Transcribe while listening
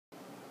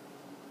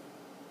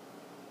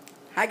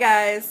Hi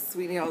guys,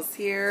 Sweet Nails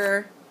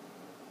here.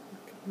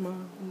 Look at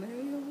my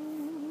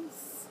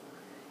nails.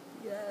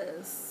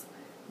 Yes,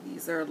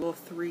 these are little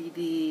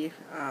 3D,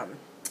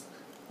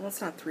 well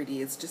it's not 3D,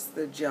 it's just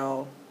the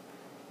gel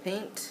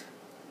paint,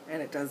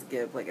 and it does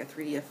give like a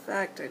 3D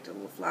effect. I did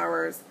little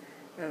flowers,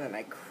 and then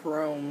I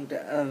chromed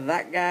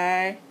that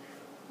guy.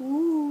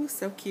 Ooh,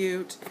 so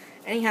cute.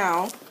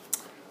 Anyhow,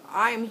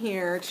 I'm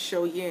here to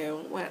show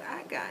you what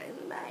I got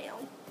in the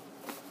mail.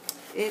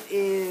 It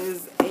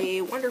is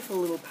a wonderful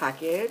little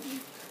package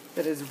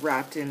that is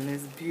wrapped in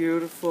this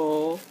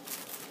beautiful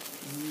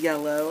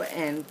yellow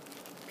and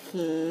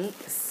pink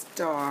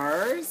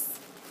stars.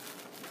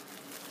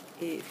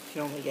 If you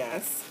can only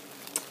guess,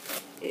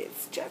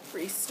 it's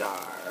Jeffree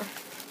Star.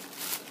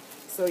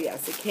 So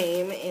yes, it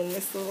came in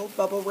this little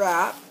bubble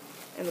wrap,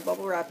 and the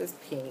bubble wrap is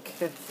pink.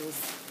 This is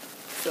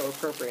so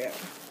appropriate.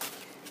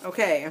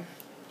 Okay,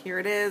 here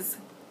it is.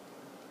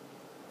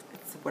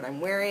 It's what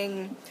I'm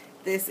wearing.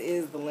 This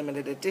is the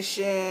limited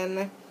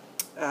edition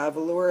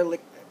velour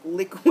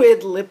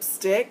liquid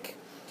lipstick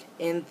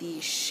in the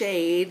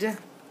shade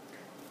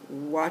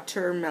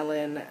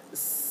Watermelon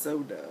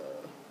Soda.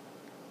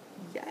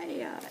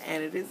 Yeah,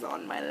 and it is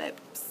on my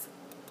lips.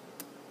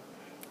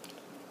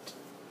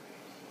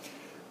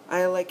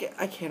 I like it.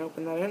 I can't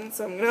open that end,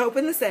 so I'm going to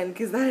open this end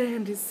because that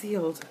end is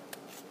sealed.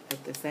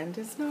 But this end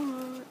is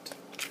not.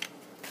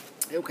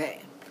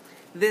 Okay,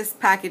 this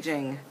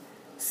packaging.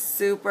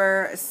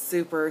 Super,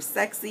 super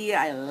sexy.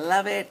 I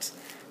love it.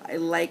 I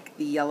like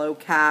the yellow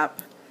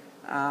cap.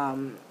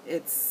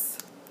 It's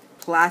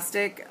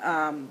plastic,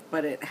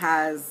 but it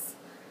has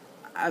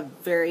a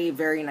very,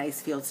 very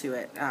nice feel to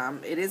it.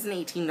 It is an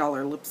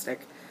 $18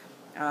 lipstick,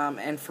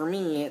 and for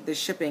me, the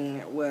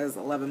shipping was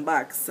 11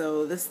 bucks.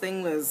 So this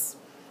thing was,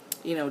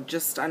 you know,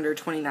 just under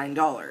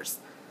 $29.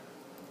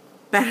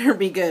 Better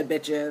be good,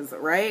 bitches,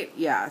 right?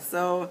 Yeah,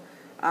 so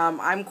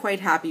I'm quite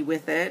happy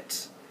with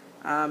it.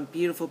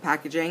 Beautiful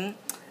packaging.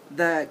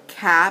 The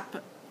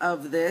cap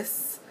of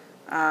this,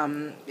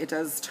 it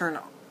does turn,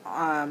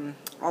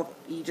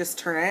 you just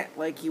turn it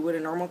like you would a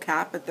normal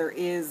cap, but there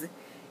is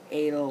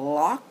a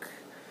lock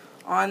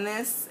on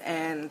this,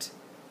 and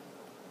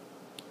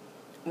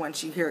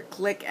once you hear it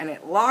click and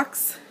it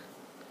locks,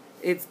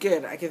 it's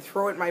good. I can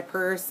throw it in my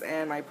purse,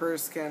 and my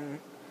purse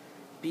can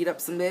beat up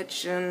some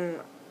bitch,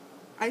 and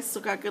I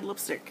still got good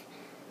lipstick.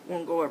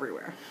 Won't go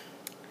everywhere.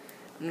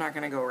 I'm not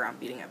going to go around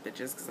beating up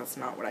bitches because that's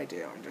not what I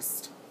do. I'm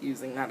just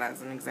using that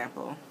as an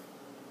example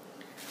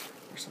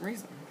for some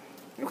reason.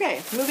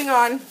 Okay, moving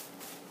on.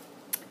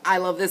 I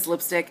love this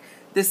lipstick.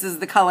 This is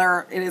the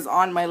color. It is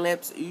on my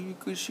lips. You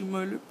can see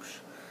my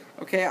lips.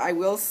 Okay, I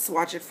will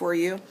swatch it for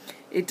you.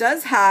 It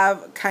does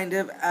have kind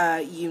of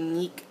a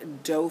unique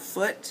doe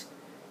foot.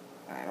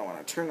 I don't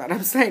want to turn that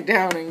upside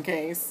down in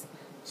case.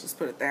 Let's just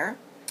put it there.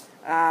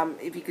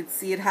 If you could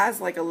see, it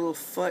has like a little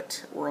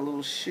foot or a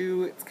little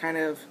shoe. It's kind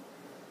of...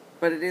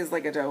 but it is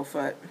like a doe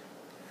foot.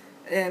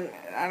 And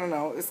I don't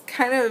know, it's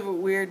kind of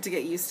weird to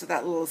get used to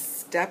that little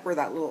step or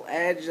that little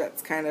edge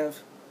that's kind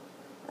of,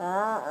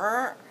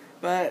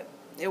 but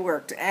it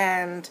worked.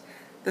 And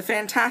the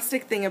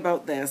fantastic thing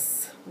about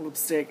this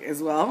lipstick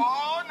as well.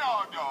 Oh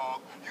no,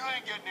 dog, you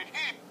ain't getting it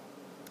hit.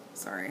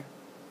 Sorry.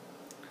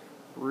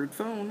 Rude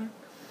phone.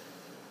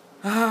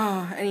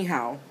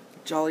 Anyhow,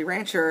 Jolly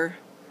Rancher.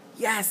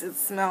 Yes, it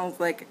smells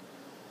like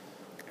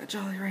a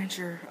Jolly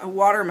Rancher, a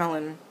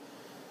watermelon.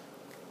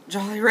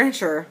 Jolly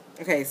Rancher.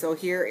 Okay, so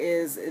here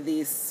is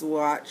the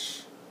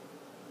swatch.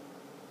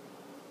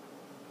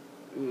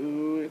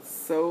 Ooh, it's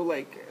so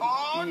like...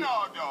 Oh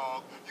no,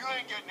 dog, you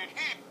ain't getting it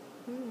hit.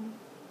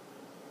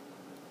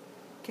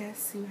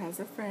 Guess who has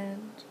a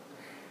friend?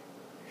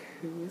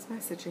 Who is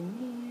messaging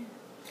me?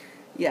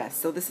 Yes,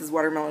 so this is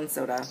watermelon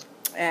soda,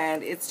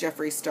 and it's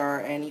Jeffree Star,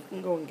 and you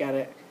can go and get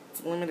it.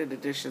 It's a limited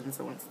edition,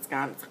 so once it's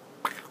gone, it's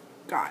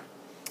gone.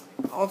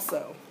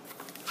 Also,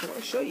 I want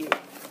to show you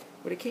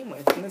what it came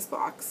with in this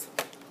box.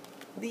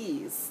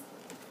 This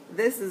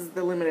is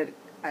the limited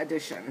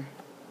edition.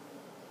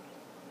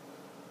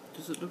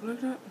 Does it look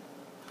like that?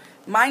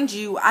 Mind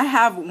you, I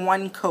have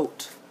one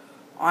coat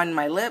on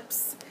my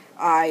lips.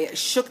 I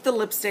shook the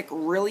lipstick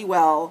really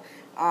well.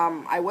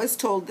 I was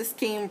told this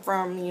came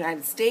from the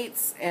United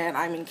States, and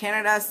I'm in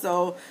Canada,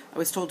 so I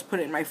was told to put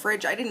it in my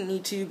fridge. I didn't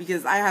need to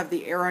because I have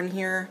the air on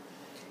here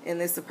in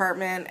this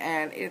apartment,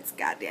 and it's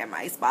goddamn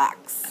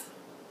icebox.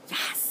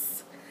 Yes!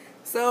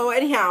 So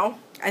anyhow,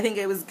 I think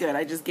it was good.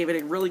 I just gave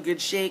it a really good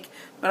shake,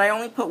 but I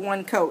only put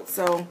one coat,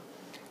 so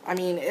I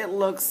mean, it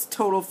looks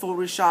total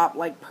Photoshop,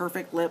 like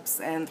perfect lips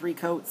and 3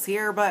 coats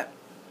here, but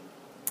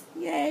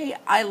yay,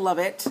 I love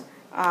it.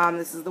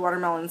 This is the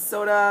watermelon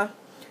soda.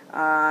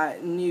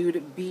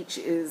 Nude Beach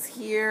is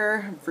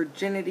here.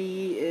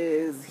 Virginity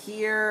is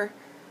here.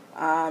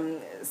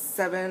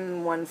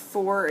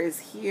 714 is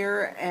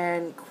here,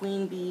 and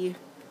Queen Bee,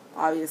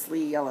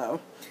 obviously yellow.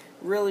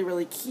 Really,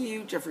 really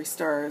cute. Jeffree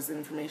Star's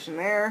information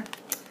there.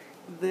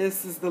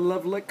 This is the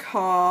lovely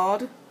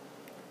card.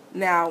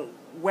 Now,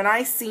 when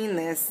I seen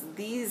this,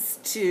 these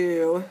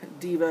two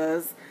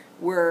divas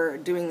were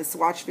doing the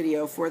swatch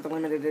video for the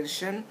limited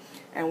edition,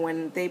 and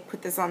when they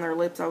put this on their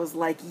lips, I was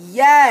like,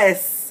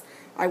 yes!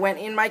 I went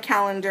in my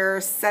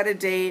calendar, set a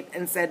date,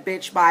 and said,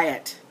 bitch, buy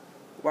it.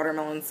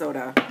 Watermelon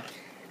soda.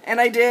 And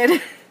I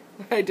did.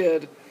 I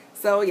did.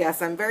 So,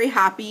 yes, I'm very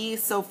happy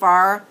so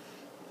far.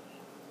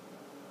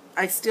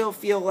 I still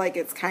feel like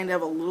it's kind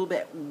of a little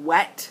bit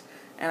wet,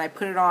 and I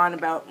put it on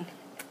about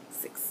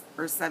 6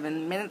 or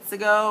 7 minutes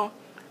ago,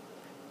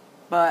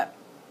 but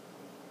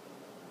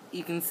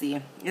you can see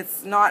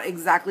it's not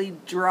exactly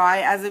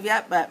dry as of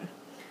yet, but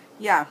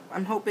yeah,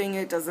 I'm hoping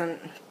it doesn't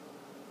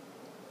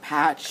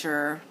patch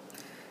or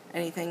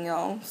anything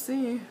else.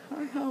 See,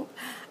 I hope.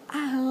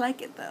 I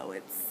like it though,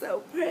 it's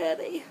so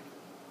pretty.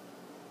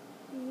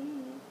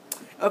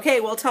 Okay,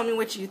 well, tell me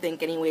what you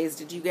think anyways.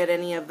 Did you get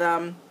any of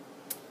them?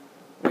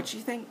 What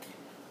you think?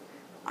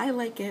 I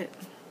like it.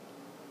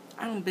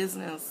 I own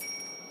business.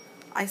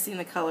 I seen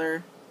the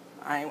color.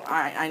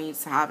 I need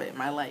to have it in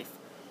my life.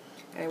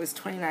 And it was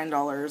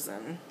 $29,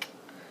 and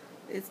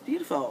it's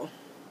beautiful.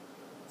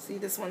 See,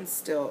 this one's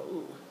still,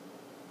 ooh,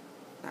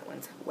 that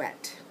one's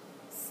wet.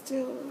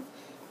 Still,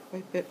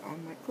 wipe it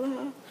on my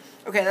glove.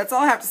 Okay, that's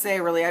all I have to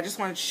say, really. I just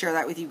wanted to share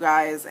that with you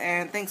guys,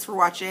 and thanks for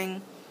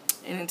watching.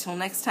 And until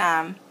next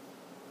time,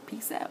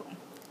 peace out.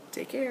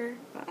 Take care.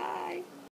 Bye.